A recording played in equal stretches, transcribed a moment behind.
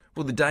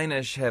Well, the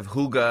Danish have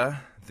Hygge,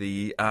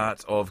 the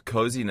art of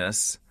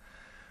coziness,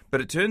 but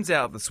it turns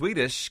out the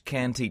Swedish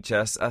can teach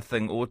us a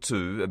thing or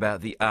two about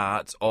the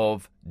art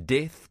of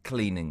death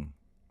cleaning.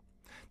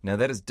 Now,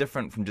 that is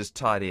different from just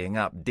tidying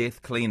up.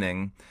 Death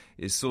cleaning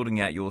is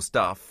sorting out your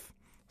stuff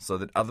so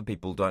that other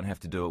people don't have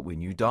to do it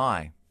when you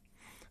die.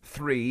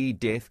 3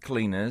 death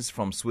cleaners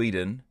from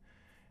Sweden,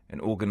 an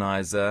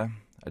organizer,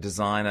 a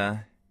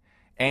designer,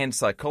 and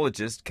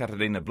psychologist,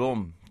 Katarina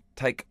Blom,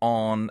 take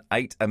on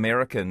 8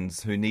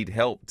 Americans who need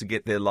help to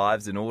get their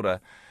lives in order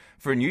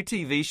for a new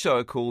TV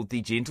show called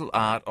The Gentle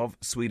Art of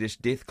Swedish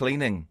Death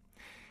Cleaning.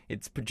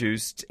 It's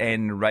produced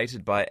and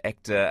rated by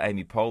actor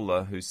Amy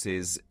Poehler, who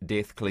says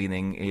death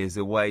cleaning is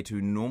a way to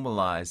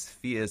normalise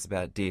fears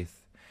about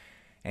death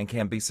and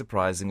can be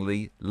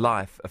surprisingly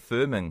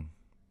life-affirming.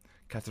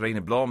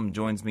 Katarina Blom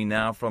joins me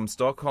now from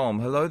Stockholm.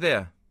 Hello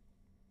there.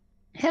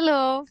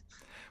 Hello.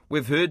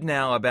 We've heard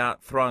now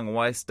about throwing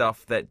away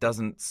stuff that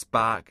doesn't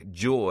spark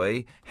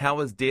joy. How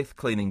is death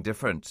cleaning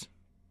different?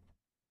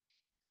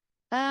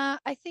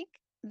 I think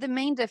the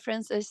main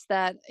difference is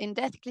that in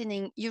death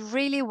cleaning, you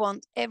really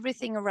want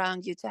everything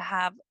around you to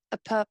have a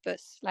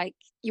purpose. Like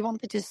you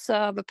want it to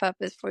serve a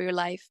purpose for your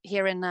life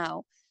here and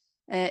now.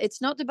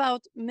 It's not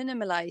about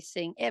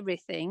minimalizing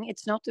everything.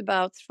 It's not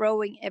about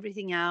throwing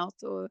everything out,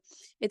 or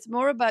it's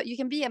more about you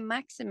can be a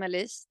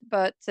maximalist,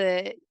 but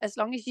as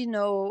long as you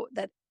know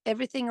that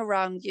everything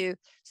around you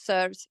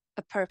serves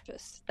a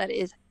purpose, that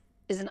is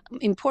an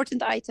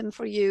important item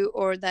for you,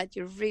 or that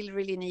you really,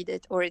 really need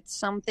it, or it's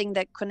something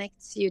that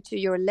connects you to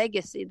your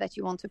legacy that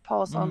you want to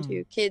pass on to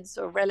your kids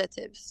or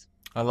relatives.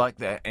 I like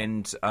that,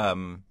 and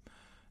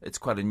it's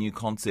quite a new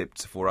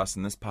concept for us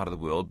in this part of the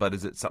world, but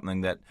is it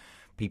something that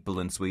people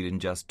in Sweden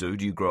just do?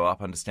 Do you grow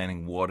up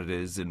understanding what it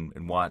is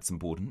and why it's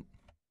important?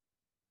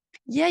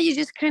 Yeah, you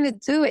just kind of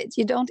do it.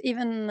 You don't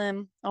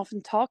even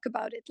often talk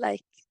about it,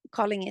 like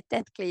calling it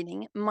death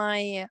cleaning.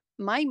 My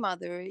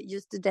mother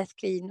used to death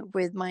clean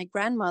with my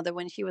grandmother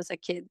when she was a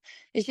kid.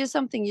 It's just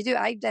something you do.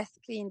 I death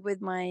cleaned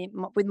with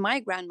my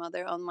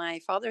grandmother on my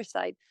father's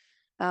side.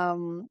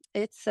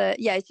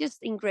 It's just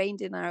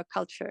ingrained in our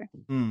culture.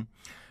 Mm.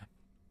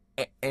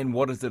 And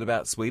what is it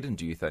about Sweden,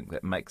 do you think,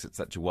 that makes it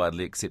such a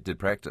widely accepted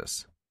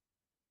practice?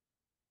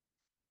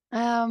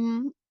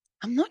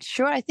 I'm not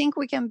sure. I think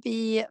we can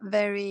be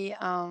very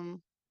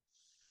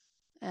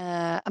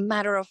a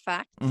matter of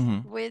fact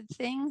with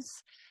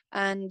things.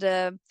 And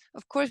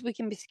of course, we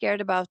can be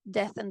scared about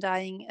death and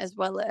dying as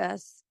well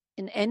as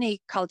in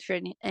any culture,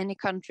 in any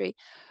country.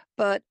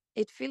 But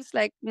it feels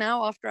like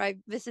now, after I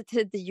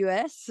visited the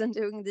US and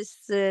doing this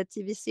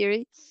TV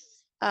series,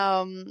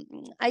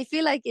 I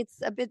feel like it's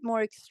a bit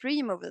more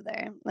extreme over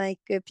there. Like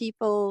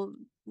people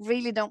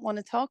really don't want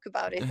to talk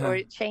about it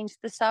or change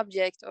the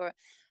subject,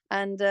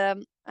 and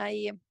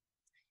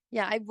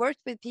I've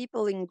worked with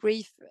people in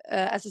grief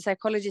as a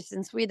psychologist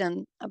in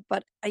Sweden,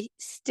 but I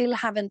still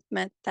haven't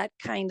met that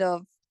kind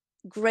of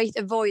great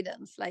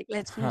avoidance. Like,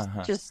 let's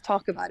not just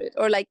talk about it,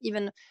 or like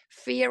even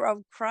fear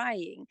of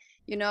crying.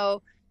 You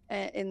know,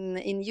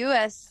 in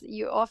US,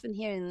 you often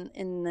hear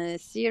in the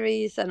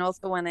series, and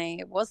also when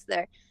I was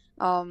there,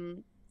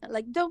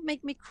 like, don't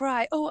make me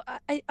cry. Oh,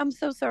 I'm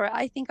so sorry.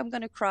 I think I'm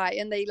gonna cry,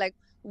 and they like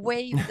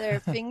wave their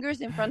fingers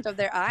in front of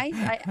their eyes.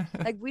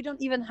 We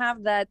don't even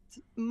have that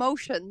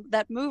motion,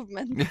 that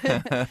movement,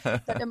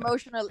 that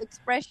emotional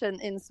expression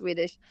in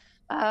Swedish.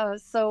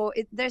 There's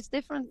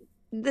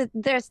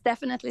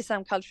definitely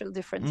some cultural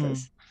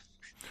differences.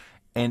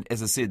 And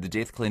as I said, the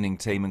death cleaning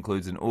team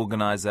includes an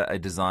organizer, a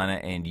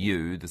designer, and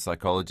you, the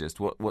psychologist.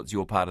 What's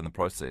your part in the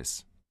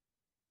process?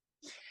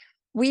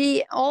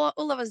 We all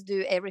of us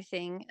do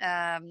everything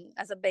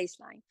as a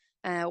baseline.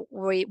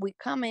 We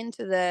come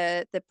into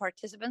the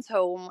participant's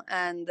home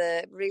and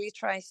really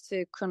tries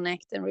to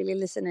connect and really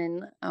listen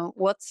in.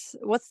 What's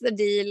the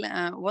deal?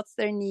 What's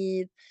their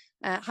need?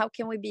 How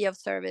can we be of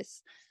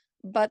service?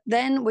 But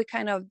then we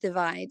kind of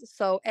divide.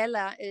 So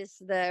Ella is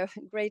the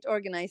great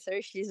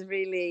organizer. She's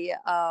really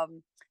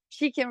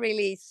she can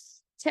really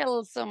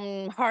tell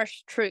some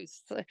harsh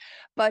truths,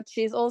 but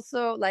she's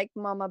also like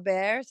mama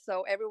bear,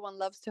 so everyone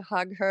loves to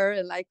hug her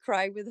and like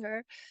cry with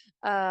her.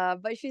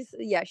 But she's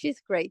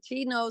great.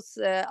 She knows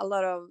a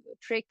lot of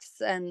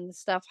tricks and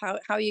stuff,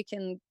 how you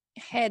can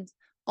head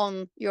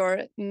on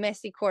your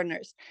messy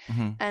corners.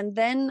 And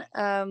then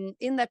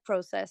in that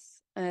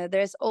process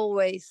there's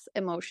always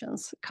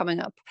emotions coming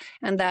up,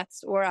 and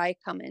that's where I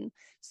come in.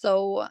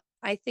 So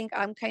I think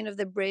I'm kind of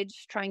the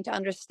bridge, trying to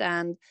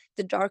understand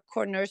the dark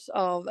corners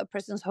of a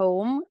person's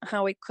home,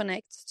 how it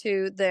connects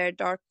to their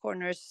dark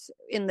corners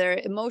in their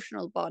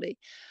emotional body.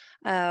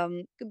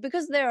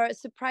 Because there are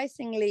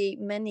surprisingly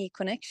many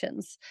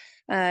connections.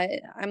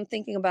 I'm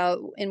thinking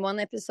about in one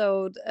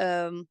episode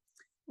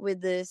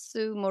with the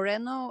Sue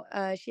Moreno,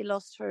 she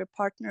lost her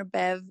partner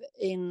Bev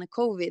in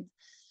COVID.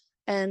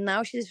 And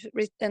now she's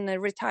a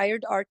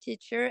retired art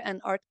teacher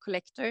and art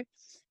collector.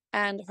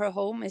 And her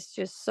home is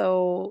just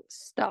so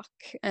stuck,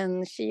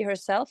 and she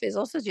herself is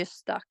also just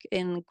stuck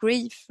in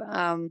grief.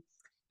 And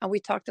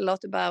we talked a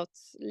lot about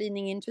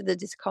leaning into the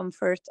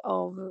discomfort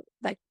of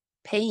like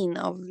pain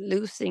of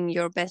losing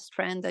your best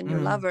friend and your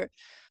lover.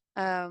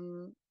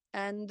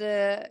 And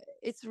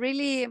it's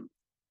really,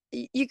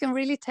 you can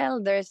really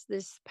tell there's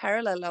this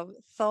parallel of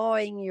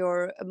thawing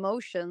your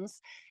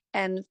emotions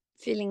and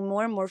feeling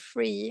more and more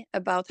free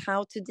about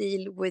how to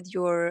deal with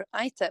your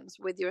items,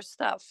 with your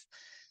stuff.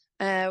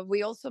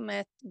 We also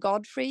met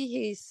Godfrey.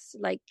 He's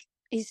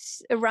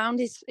around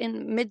his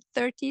in mid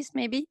 30s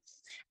maybe,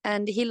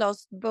 and he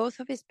lost both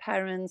of his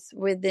parents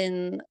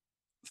within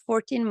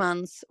 14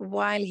 months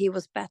while he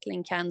was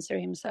battling cancer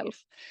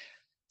himself.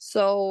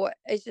 So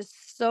it's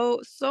just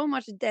so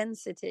much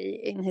density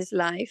in his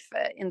life,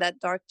 in that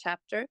dark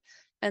chapter.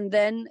 And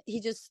then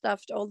he just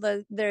stuffed all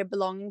their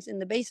belongings in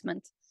the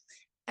basement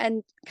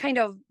and kind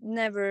of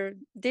never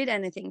did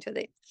anything to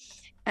it.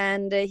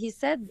 And he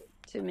said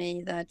to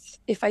me that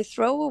if I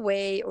throw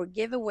away or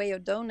give away or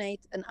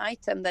donate an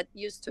item that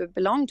used to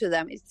belong to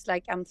them, it's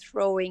like I'm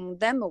throwing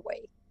them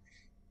away.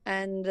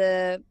 And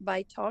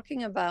by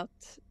talking about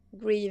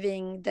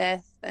grieving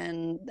death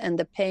and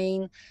the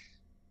pain,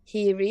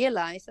 he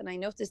realized, and I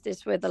noticed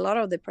this with a lot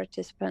of the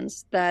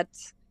participants, that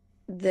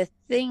the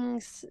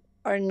things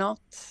are not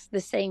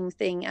the same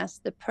thing as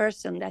the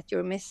person that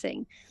you're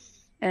missing.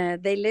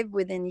 They live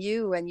within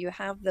you, and you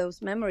have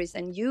those memories,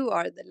 and you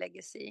are the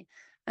legacy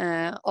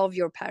of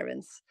your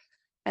parents.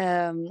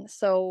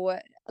 So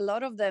a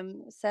lot of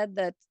them said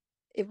that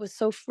it was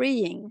so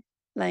freeing.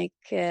 Like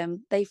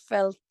they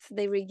felt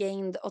they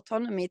regained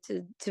autonomy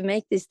to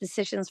make these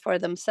decisions for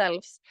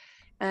themselves,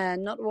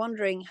 not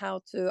wondering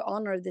how to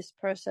honor this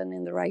person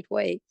in the right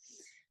way.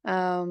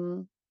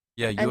 Yeah,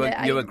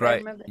 I you were great.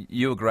 remember.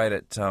 You were great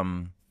at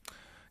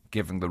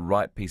giving the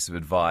right piece of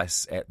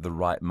advice at the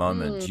right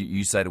moment.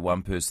 You say to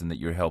one person that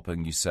you're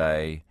helping, you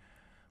say,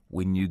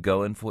 when you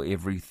go in for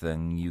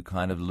everything, you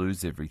kind of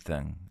lose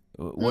everything.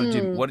 What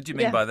did you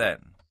mean by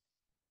that?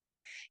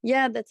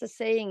 Yeah, that's a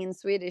saying in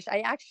Swedish. I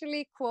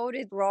actually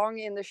quoted wrong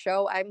in the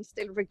show. I'm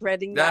still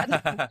regretting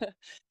that.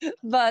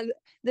 But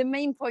the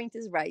main point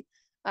is right.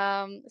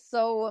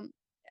 So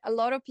a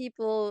lot of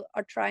people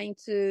are trying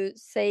to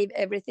save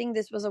everything.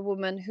 This was a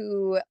woman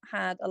who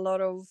had a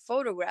lot of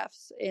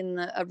photographs in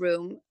a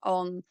room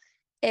on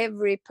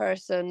every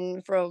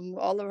person from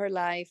all of her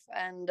life.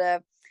 And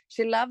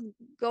she loved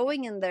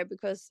going in there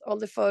because all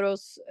the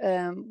photos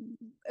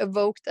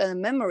evoked a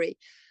memory.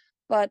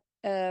 But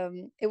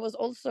it was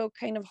also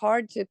kind of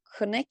hard to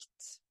connect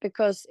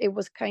because it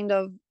was kind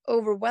of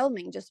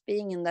overwhelming just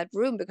being in that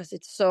room because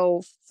it's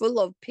so full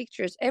of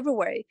pictures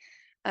everywhere.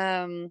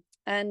 And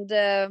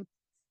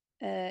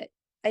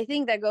I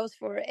think that goes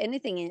for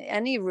anything in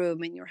any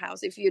room in your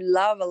house. If you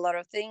love a lot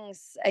of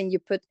things and you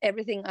put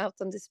everything out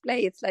on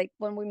display, it's like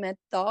when we met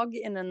Dog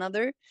in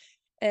another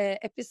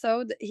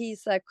episode.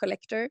 He's a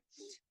collector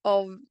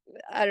of,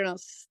 I don't know,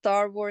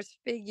 Star Wars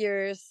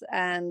figures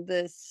and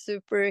the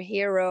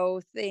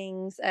superhero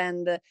things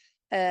and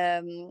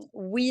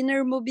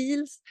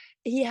Wienermobiles.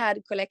 He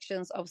had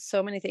collections of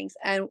so many things,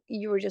 and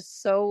you were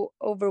just so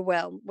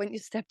overwhelmed when you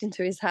stepped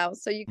into his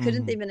house. So you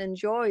couldn't even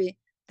enjoy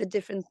the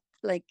different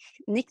like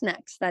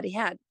knickknacks that he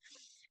had.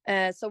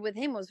 So with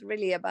him was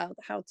really about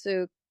how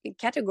to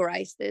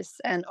categorize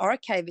this and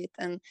archive it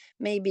and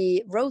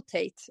maybe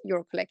rotate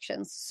your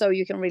collections so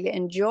you can really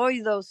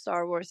enjoy those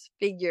Star Wars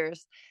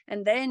figures,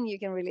 and then you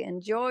can really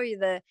enjoy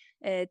the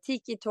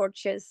tiki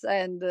torches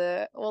and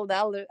all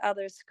the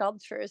other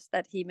sculptures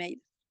that he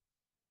made.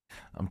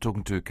 I'm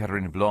talking to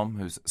Katarina Blom,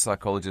 who's a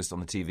psychologist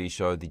on the TV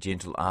show The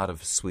Gentle Art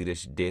of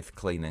Swedish Death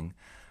Cleaning.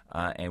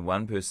 And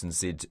one person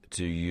said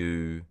to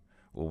you,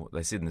 or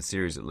they said in the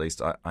series at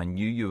least, I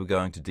knew you were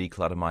going to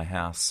declutter my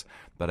house,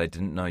 but I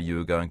didn't know you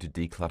were going to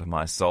declutter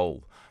my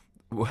soul.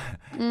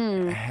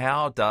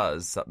 How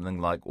does something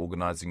like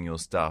organizing your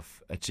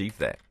stuff achieve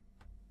that?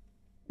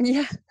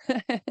 Yeah,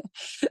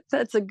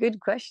 that's a good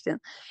question.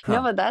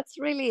 No, but that's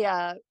really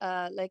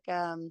like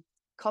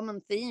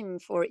common theme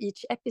for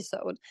each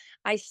episode.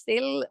 I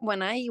still,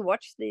 when I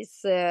watch these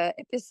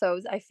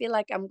episodes, I feel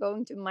like I'm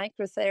going to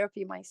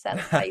microtherapy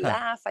myself. I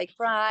laugh, I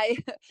cry,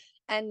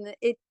 and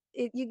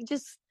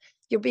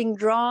you're being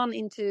drawn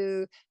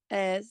into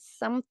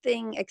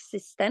something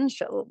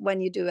existential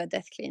when you do a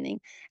death cleaning,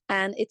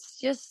 and it's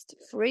just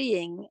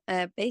freeing.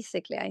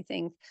 Basically, I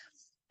think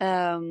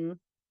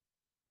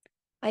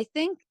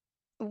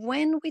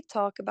when we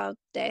talk about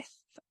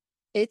death,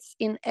 it's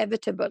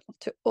inevitable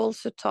to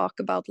also talk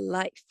about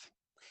life.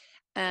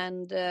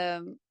 And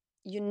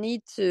you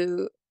need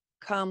to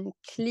come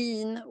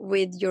clean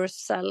with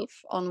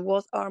yourself on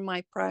what are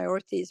my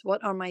priorities,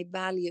 what are my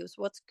values,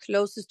 what's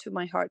closest to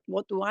my heart,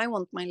 what do I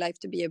want my life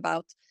to be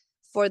about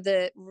for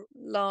the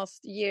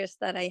last years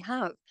that I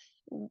have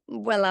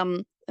while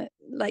I'm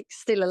like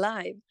still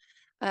alive.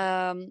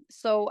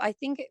 So I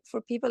think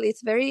for people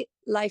it's very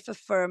life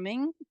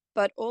affirming,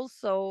 but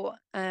also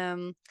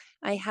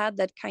I had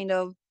that kind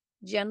of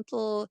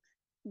gentle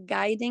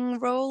guiding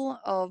role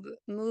of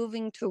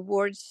moving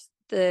towards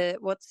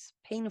what's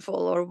painful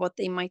or what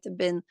they might have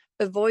been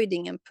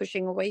avoiding and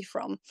pushing away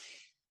from.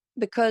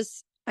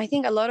 Because I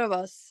think a lot of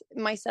us,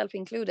 myself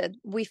included,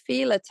 we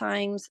feel at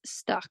times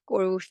stuck,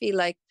 or we feel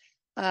like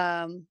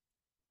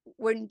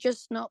we're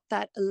just not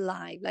that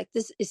alive. Like,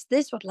 this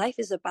what life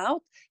is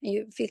about? And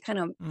you feel kind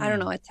of, I don't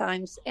know, at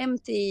times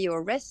empty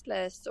or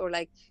restless, or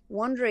like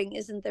wondering,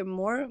 isn't there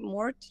more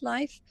to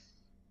life?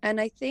 And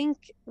I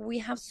think we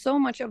have so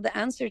much of the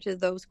answer to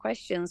those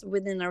questions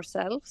within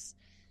ourselves,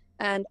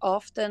 and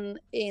often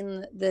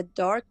in the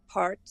dark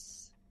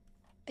parts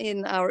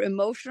in our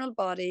emotional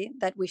body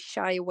that we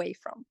shy away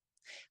from,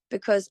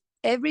 because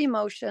every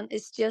emotion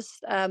is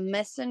just a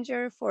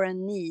messenger for a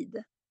need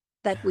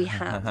that we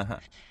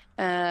have.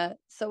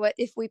 So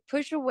if we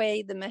push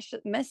away the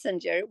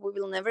messenger, we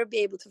will never be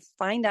able to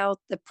find out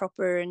the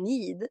proper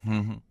need.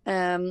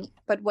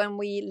 But when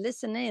we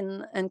listen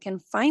in and can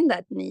find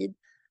that need,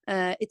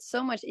 it's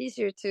so much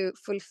easier to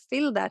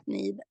fulfill that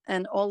need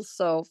and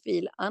also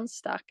feel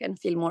unstuck and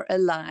feel more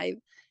alive.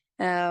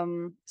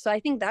 So I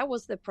think that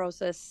was the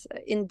process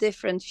in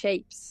different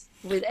shapes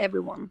with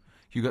everyone.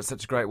 You've got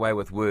such a great way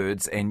with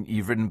words, and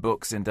you've written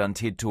books and done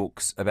TED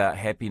Talks about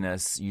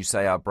happiness. You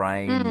say our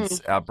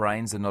brains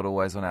are not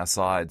always on our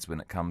sides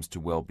when it comes to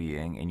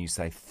well-being, and you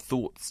say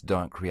thoughts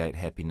don't create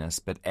happiness,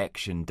 but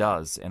action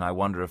does. And I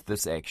wonder if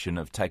this action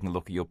of taking a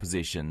look at your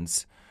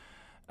possessions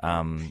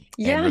and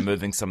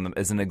removing some of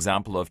them is an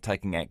example of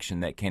taking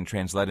action that can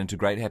translate into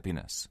great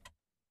happiness.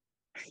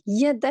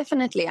 Yeah,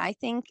 definitely. I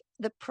think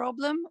the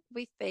problem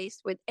we face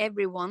with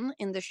everyone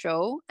in the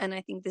show, and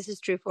I think this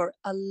is true for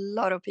a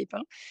lot of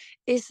people,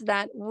 is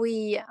that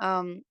we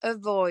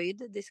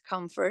avoid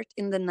discomfort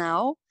in the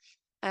now.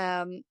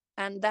 And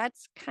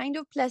that's kind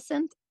of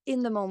pleasant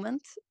in the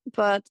moment,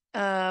 but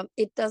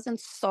it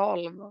doesn't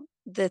solve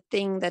the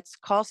thing that's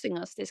causing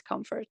us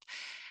discomfort.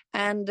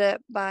 And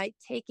by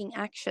taking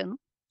action,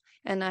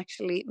 and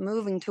actually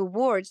moving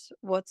towards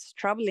what's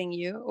troubling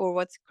you or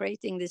what's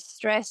creating this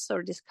stress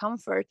or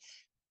discomfort,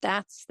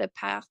 that's the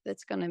path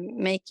that's going to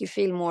make you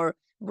feel more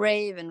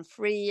brave and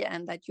free,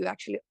 and that you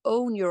actually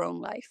own your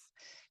own life.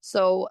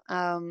 So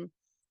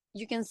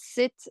you can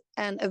sit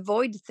and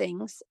avoid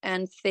things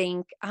and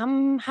think,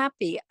 I'm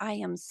happy, I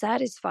am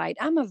satisfied,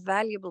 I'm a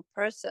valuable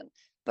person,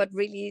 but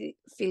really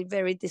feel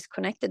very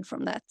disconnected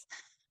from that.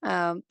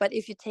 But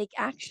if you take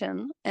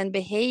action and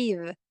behave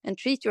and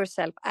treat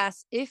yourself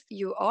as if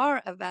you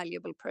are a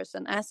valuable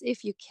person, as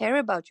if you care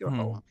about your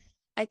home,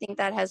 I think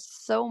that has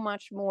so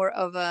much more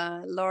of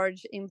a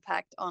large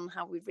impact on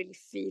how we really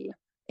feel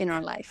in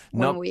our life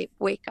when we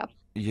wake up.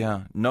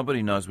 Yeah,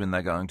 nobody knows when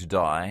they're going to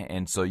die,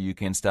 and so you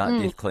can start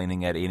death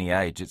cleaning at any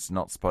age. It's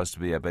not supposed to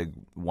be a big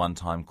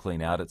one-time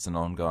clean out. It's an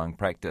ongoing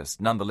practice.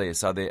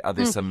 Nonetheless, are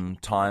there some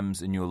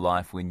times in your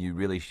life when you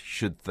really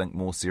should think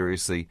more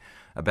seriously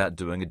about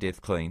doing a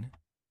death clean?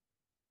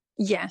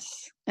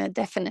 Yes,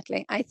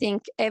 definitely. I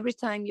think every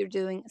time you're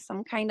doing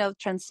some kind of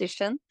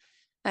transition,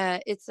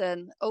 it's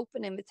an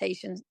open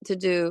invitation to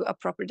do a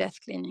proper death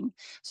cleaning.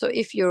 So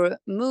if you're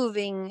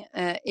moving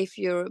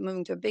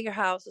to a bigger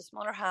house, a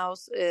smaller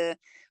house,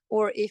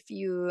 or if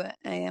you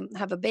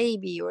have a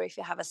baby, or if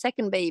you have a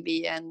second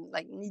baby and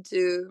like need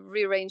to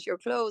rearrange your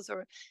clothes,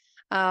 or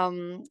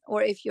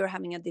if you're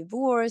having a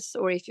divorce,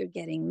 or if you're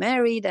getting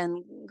married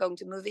and going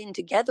to move in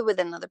together with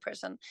another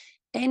person,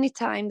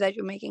 anytime that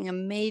you're making a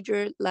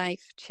major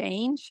life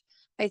change,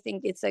 I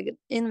think it's an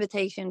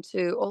invitation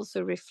to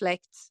also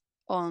reflect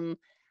on,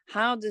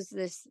 how does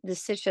this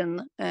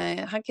decision,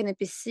 how can it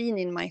be seen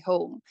in my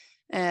home?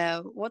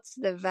 What's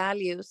the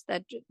values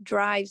that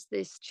drives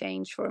this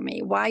change for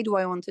me? Why do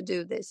I want to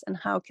do this? And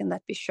how can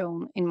that be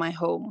shown in my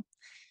home?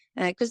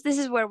 Because this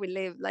is where we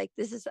live. Like,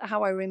 this is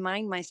how I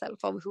remind myself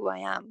of who I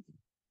am.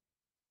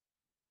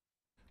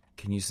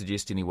 Can you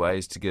suggest any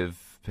ways to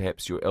give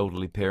perhaps your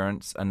elderly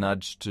parents a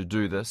nudge to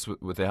do this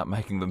without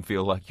making them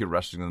feel like you're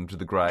rushing them to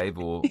the grave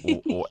or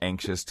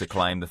anxious to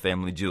claim the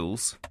family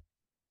jewels?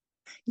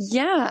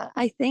 Yeah,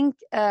 I think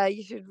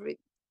you should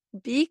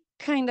be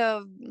kind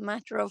of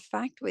matter of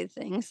fact with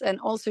things, and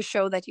also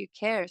show that you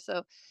care.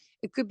 So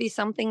it could be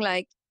something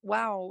like,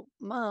 wow,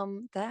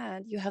 Mom,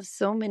 Dad, you have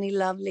so many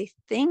lovely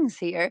things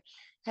here.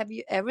 Have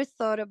you ever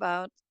thought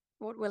about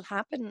what will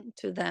happen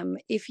to them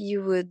if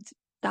you would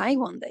die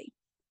one day,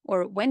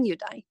 or when you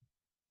die?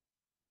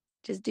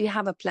 Just, do you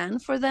have a plan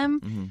for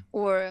them?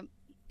 Or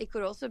it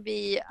could also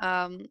be,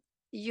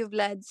 you've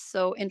led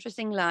so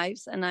interesting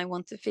lives and I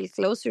want to feel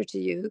closer to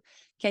you.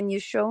 Can you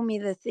show me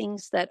the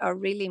things that are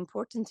really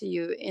important to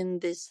you in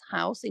this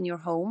house, in your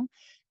home?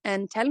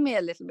 And tell me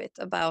a little bit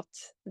about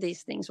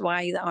these things.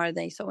 Why are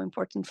they so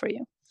important for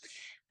you?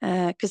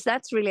 Because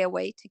that's really a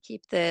way to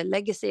keep the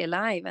legacy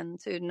alive and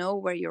to know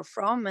where you're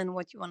from and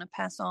what you want to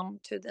pass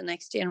on to the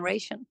next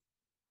generation.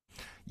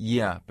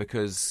 Yeah,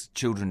 because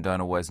children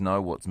don't always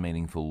know what's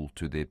meaningful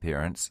to their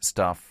parents.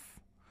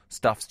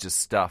 Stuff's just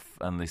stuff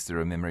unless there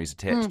are memories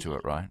attached to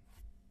it, right?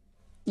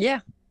 Yeah,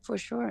 for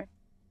sure.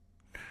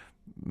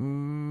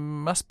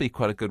 Must be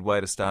quite a good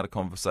way to start a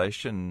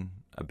conversation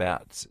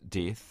about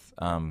death,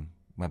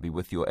 maybe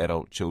with your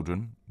adult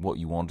children, what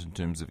you want in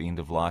terms of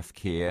end-of-life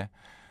care,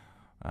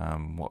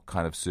 what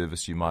kind of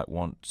service you might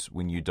want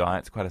when you die.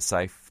 It's quite a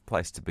safe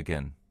place to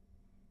begin.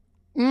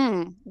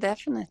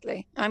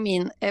 Definitely. I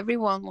mean,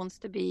 everyone wants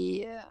to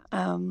be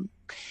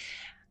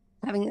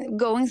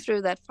going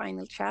through that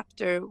final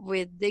chapter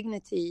with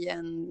dignity,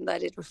 and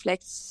that it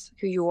reflects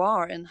who you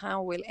are, and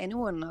how will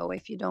anyone know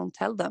if you don't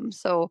tell them?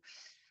 So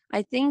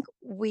I think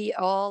we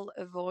all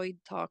avoid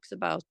talks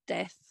about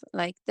death.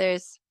 Like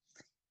there's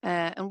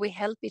and we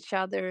help each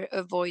other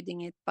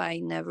avoiding it by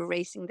never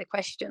raising the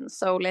question.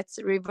 So let's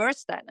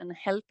reverse that and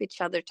help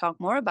each other talk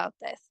more about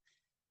death.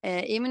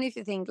 Even if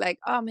you think like,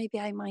 oh, maybe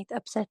I might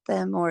upset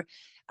them, or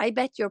I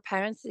bet your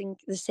parents think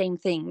the same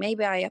thing.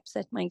 Maybe I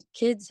upset my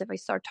kids if I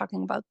start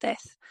talking about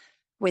death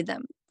with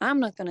them. I'm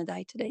not going to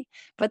die today,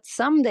 but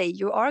someday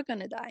you are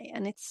going to die.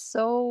 And it's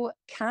so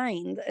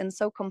kind and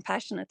so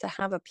compassionate to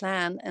have a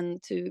plan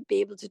and to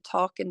be able to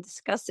talk and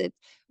discuss it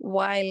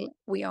while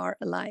we are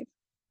alive.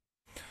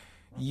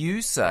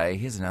 You say,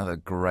 here's another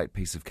great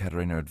piece of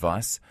Katarina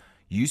advice.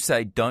 You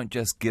say, don't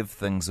just give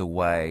things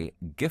away,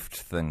 gift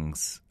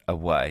things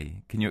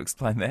away. Can you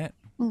explain that?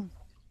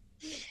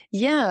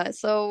 Yeah,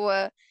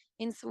 so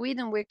in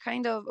Sweden, we're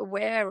kind of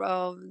aware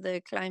of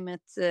the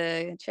climate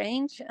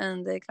change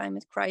and the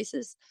climate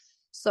crisis.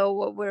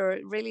 So we're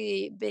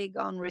really big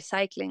on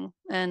recycling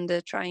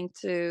and trying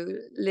to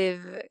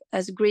live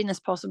as green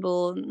as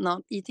possible,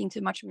 not eating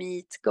too much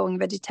meat, going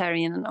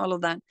vegetarian and all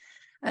of that.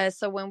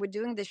 So when we're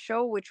doing the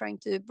show, we're trying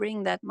to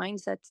bring that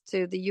mindset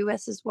to the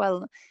US as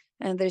well.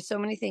 And there's so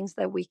many things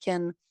that we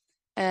can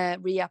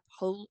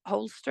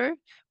reupholster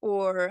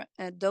or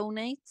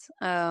donate.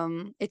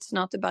 It's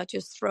not about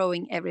just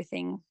throwing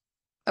everything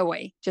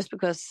away just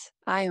because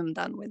I am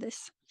done with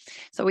this.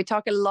 So we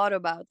talk a lot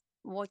about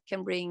what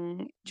can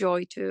bring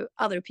joy to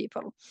other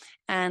people.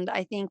 And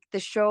I think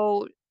the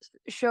show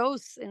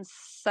shows in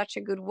such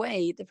a good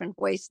way different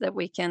ways that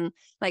we can,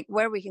 like,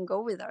 where we can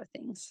go with our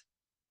things.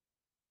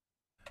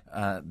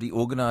 The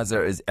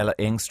organiser is Ella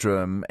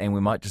Engström, and we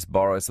might just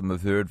borrow some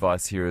of her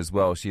advice here as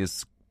well. She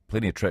has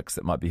plenty of tricks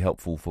that might be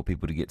helpful for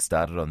people to get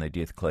started on their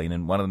death clean,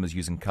 and one of them is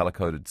using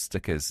colour-coded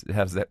stickers.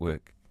 How does that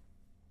work?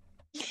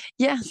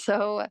 Yeah,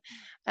 so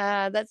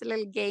that's a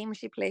little game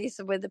she plays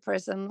with the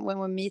person when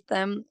we meet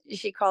them.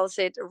 She calls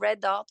it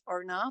red dot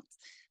or not.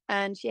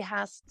 And she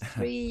has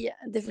 3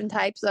 different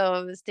types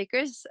of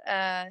stickers.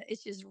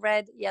 It's just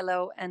red,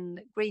 yellow,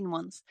 and green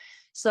ones.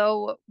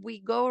 So we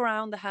go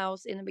around the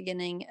house in the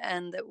beginning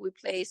and we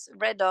place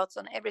red dots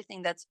on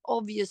everything that's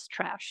obvious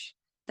trash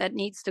that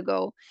needs to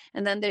go.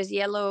 And then there's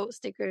yellow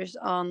stickers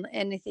on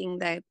anything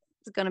that's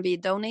going to be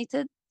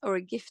donated or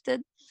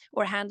gifted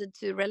or handed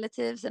to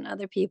relatives and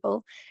other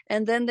people.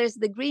 And then there's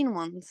the green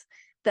ones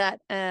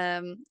that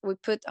we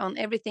put on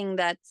everything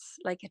that's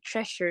like a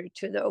treasure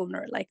to the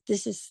owner. Like,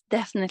 this is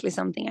definitely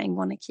something I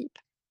want to keep.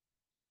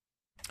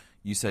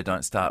 You say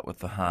don't start with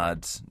the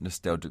hard,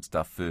 nostalgic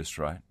stuff first,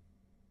 right?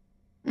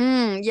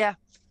 Yeah.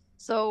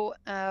 So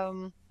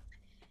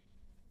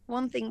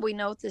one thing we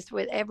noticed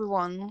with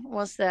everyone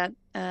was that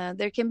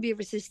there can be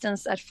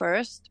resistance at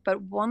first,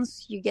 but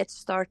once you get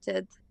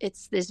started,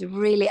 it's this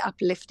really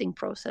uplifting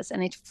process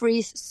and it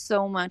frees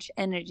so much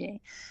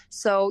energy.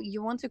 So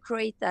you want to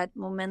create that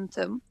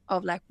momentum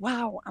of like,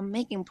 wow, I'm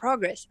making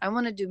progress. I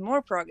want to do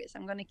more progress.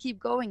 I'm going to keep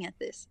going at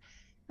this.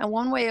 And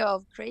one way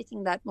of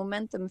creating that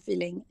momentum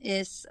feeling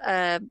is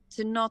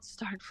to not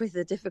start with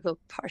the difficult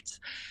parts,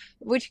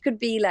 which could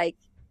be like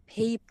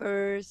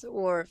papers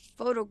or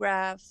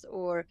photographs,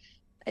 or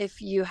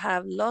if you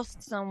have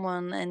lost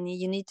someone and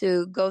you need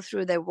to go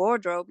through their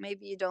wardrobe,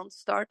 maybe you don't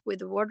start with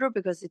the wardrobe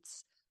because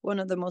it's one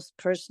of the most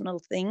personal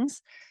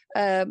things.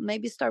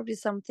 Maybe start with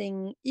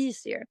something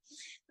easier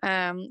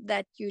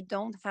that you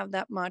don't have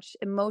that much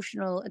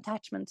emotional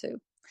attachment to,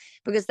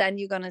 because then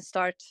you're going to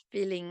start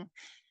feeling,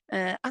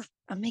 I'm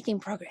making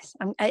progress.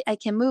 I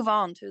can move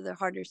on to the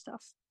harder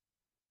stuff.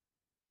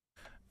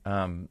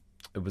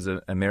 It was an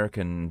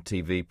American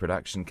TV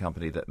production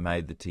company that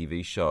made the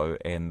TV show,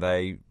 and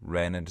they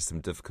ran into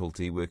some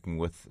difficulty working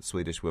with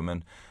Swedish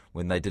women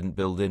when they didn't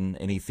build in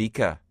any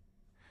fika.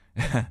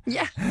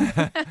 Yeah.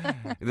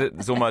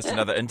 It's almost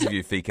another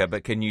interview fika,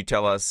 but can you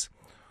tell us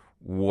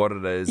what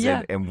it is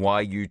and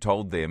why you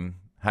told them,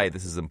 hey,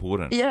 this is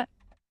important? Yeah.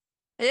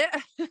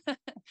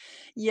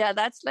 Yeah,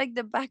 that's like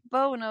the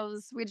backbone of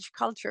the Swedish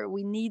culture.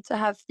 We need to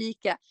have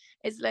fika.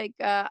 It's like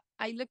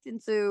I looked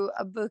into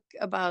a book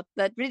about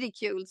that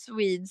ridiculed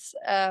Swedes,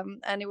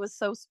 and it was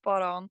so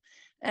spot on.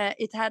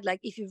 It had like,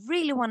 if you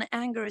really want to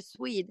anger a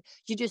Swede,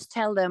 you just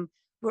tell them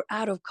we're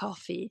out of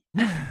coffee,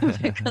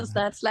 because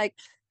that's like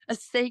a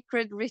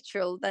sacred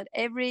ritual that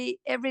every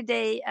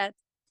day at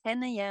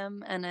 10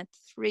 a.m. and at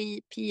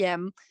 3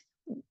 p.m.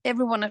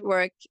 everyone at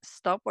work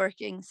stop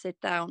working, sit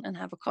down and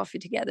have a coffee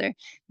together.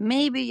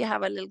 Maybe you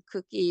have a little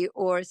cookie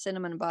or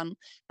cinnamon bun,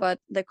 but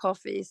the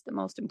coffee is the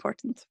most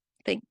important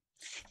thing.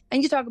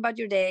 And you talk about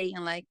your day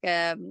and like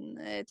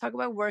talk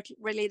about work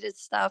related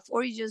stuff,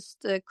 or you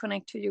just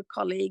connect to your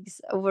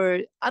colleagues over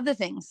other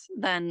things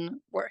than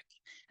work.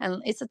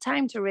 And it's a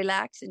time to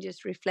relax and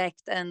just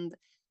reflect and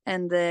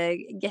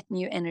get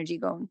new energy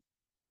going.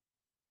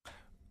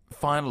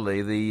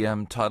 Finally,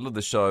 the title of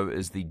the show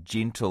is The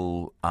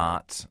Gentle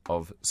Art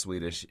of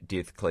Swedish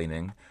Death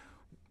Cleaning.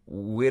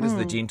 Where does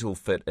the gentle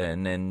fit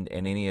in, and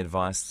any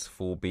advice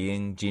for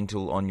being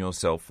gentle on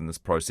yourself in this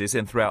process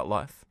and throughout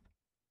life?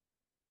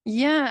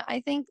 Yeah,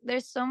 I think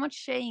there's so much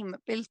shame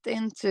built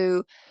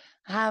into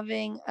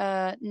having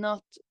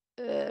not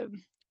uh,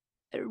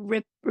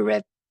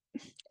 rep,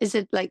 is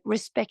it like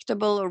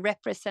respectable or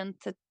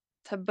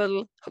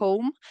representable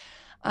home.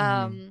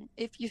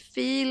 If you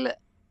feel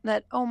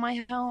that, oh,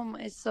 my home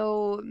is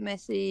so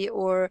messy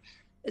or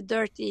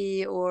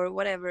dirty or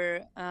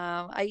whatever,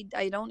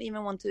 I don't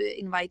even want to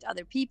invite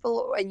other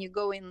people. And you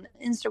go in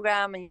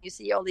Instagram and you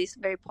see all these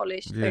very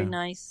polished, very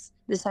Yeah. nice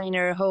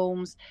designer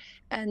homes,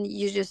 and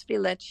you just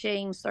feel that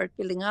shame start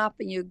building up,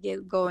 and you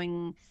get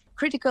going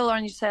critical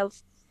on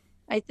yourself.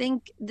 I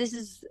think this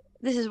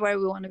is where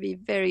we want to be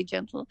very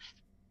gentle.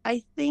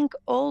 I think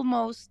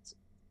almost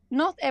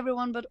not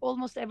everyone, but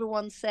almost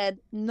everyone said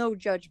no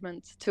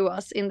judgment to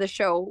us in the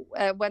show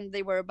when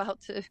they were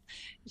about to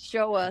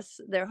show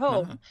us their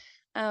home.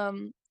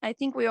 I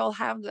think we all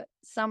have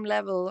some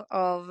level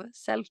of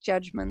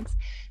self-judgment.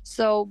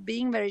 So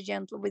being very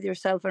gentle with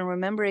yourself and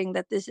remembering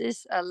that this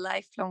is a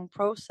lifelong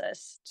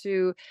process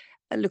to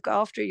look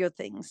after your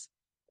things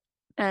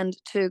and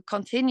to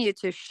continue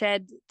to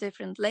shed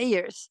different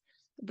layers,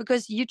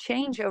 because you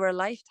change over a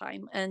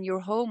lifetime and your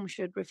home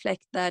should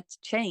reflect that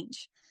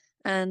change.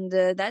 And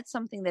that's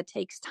something that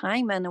takes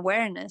time and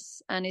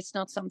awareness, and it's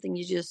not something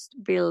you just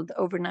build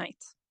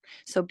overnight.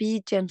 So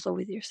be gentle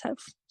with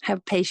yourself,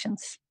 have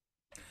patience.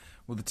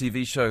 Well, the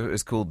TV show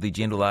is called The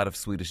Gentle Art of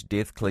Swedish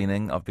Death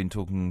Cleaning. I've been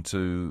talking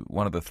to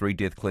one of the 3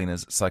 death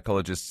cleaners,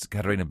 psychologist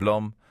Katarina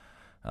Blom,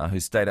 who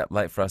stayed up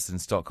late for us in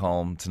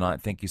Stockholm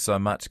tonight. Thank you so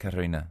much,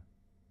 Katarina.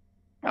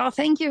 Oh,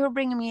 thank you for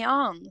bringing me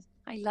on.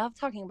 I love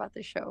talking about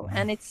the show,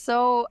 and it's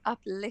so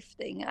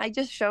uplifting. I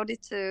just showed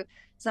it to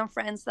some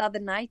friends the other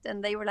night,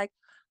 and they were like,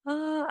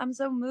 "Oh, I'm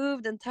so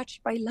moved and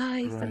touched by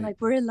life, and Great. like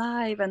we're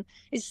alive." And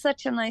it's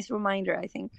such a nice reminder, I think.